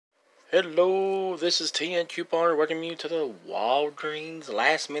Hello, this is TN Couponer welcoming you to the Walgreens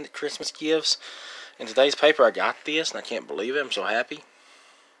last minute Christmas gifts. In today's paper I got this and I can't believe it, I'm so happy.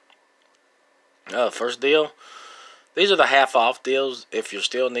 First deal, these are the half off deals if you're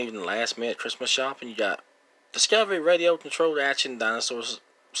still needing last minute Christmas shopping. You got Discovery Radio Controlled Action Dinosaurs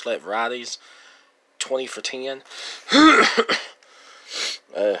Select Varieties, 20 for 10.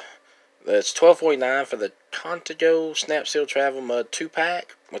 That's $12.49 for the Contigo Snap Seal Travel Mud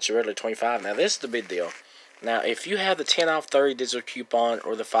 2-pack, which is regularly $25. Now, this is the big deal. Now, if you have the 10 off 30 digital coupon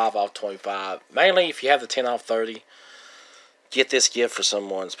or the 5 off 25, mainly if you have the 10 off 30, get this gift for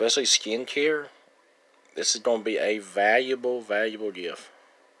someone, especially skincare. This is going to be a valuable, valuable gift.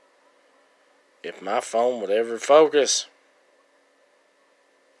 If my phone would ever focus.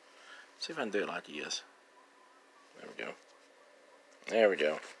 See if I can do it like this. There we go. There we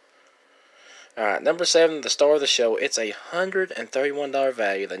go. Alright, number 7, the star of the show. It's a $131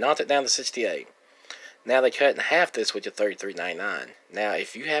 value. They knocked it down to $68. Now they cut in half this with your $33.99. Now,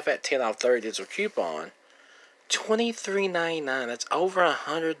 if you have that 10 off 30 digital coupon, $23.99. That's over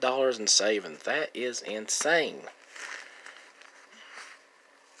 $100 in savings. That is insane.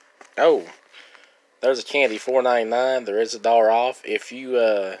 Oh, there's a candy, $4.99. There is $1 off. If you,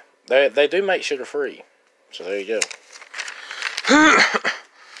 they do make sugar free. So there you go.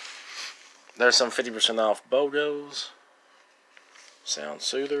 There's some 50% off BOGOs. Sound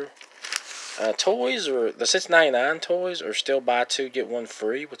Soother. Toys, or the $6.99 toys are still buy 2 get 1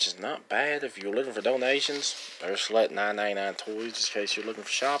 free, which is not bad if you're looking for donations. There's select $9.99 toys just in case you're looking for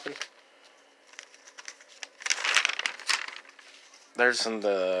shopping. There's some of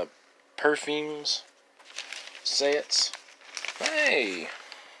the perfumes sets. Hey,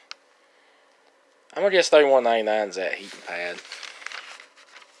 I'm gonna guess $31.99 is that heating pad.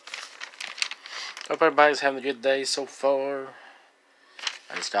 Hope everybody's having a good day so far.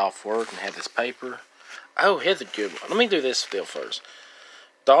 I just got off work and had this paper. Oh, here's a good one. Let me do this deal first.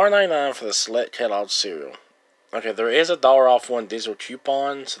 $1.99 for the select catalog cereal. Okay, there is $1 off one digital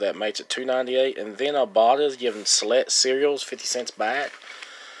coupon, so that makes it $2.98. And then Ibotta is giving select cereals 50 cents back.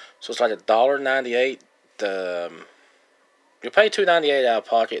 So it's like $1.98. You pay $2.98 out of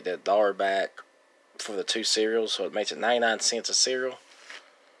pocket, that $1 back for the 2 cereals, so it makes it 99 cents a cereal.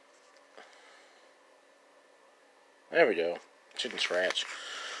 There we go. Chicken scratch.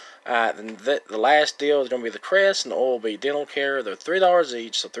 Alright, then the last deal is going to be the Crest and the Oral B Dental Care. They're $3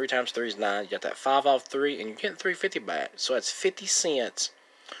 each, so 3 times 3 is 9. You got that 5 off 3, and you're getting $3.50 back. So that's 50 cents.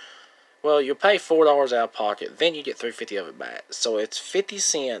 Well, you'll pay $4 out of pocket, then you get $3.50 of it back. So it's 50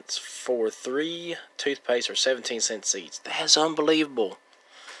 cents for 3 toothpaste or 17 cents each. That's unbelievable.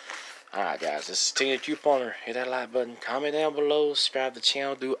 Alright, guys, this is Tina Couponer. Hit that like button, comment down below, subscribe to the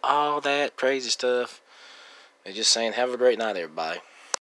channel, do all that crazy stuff. And just saying, have a great night, everybody.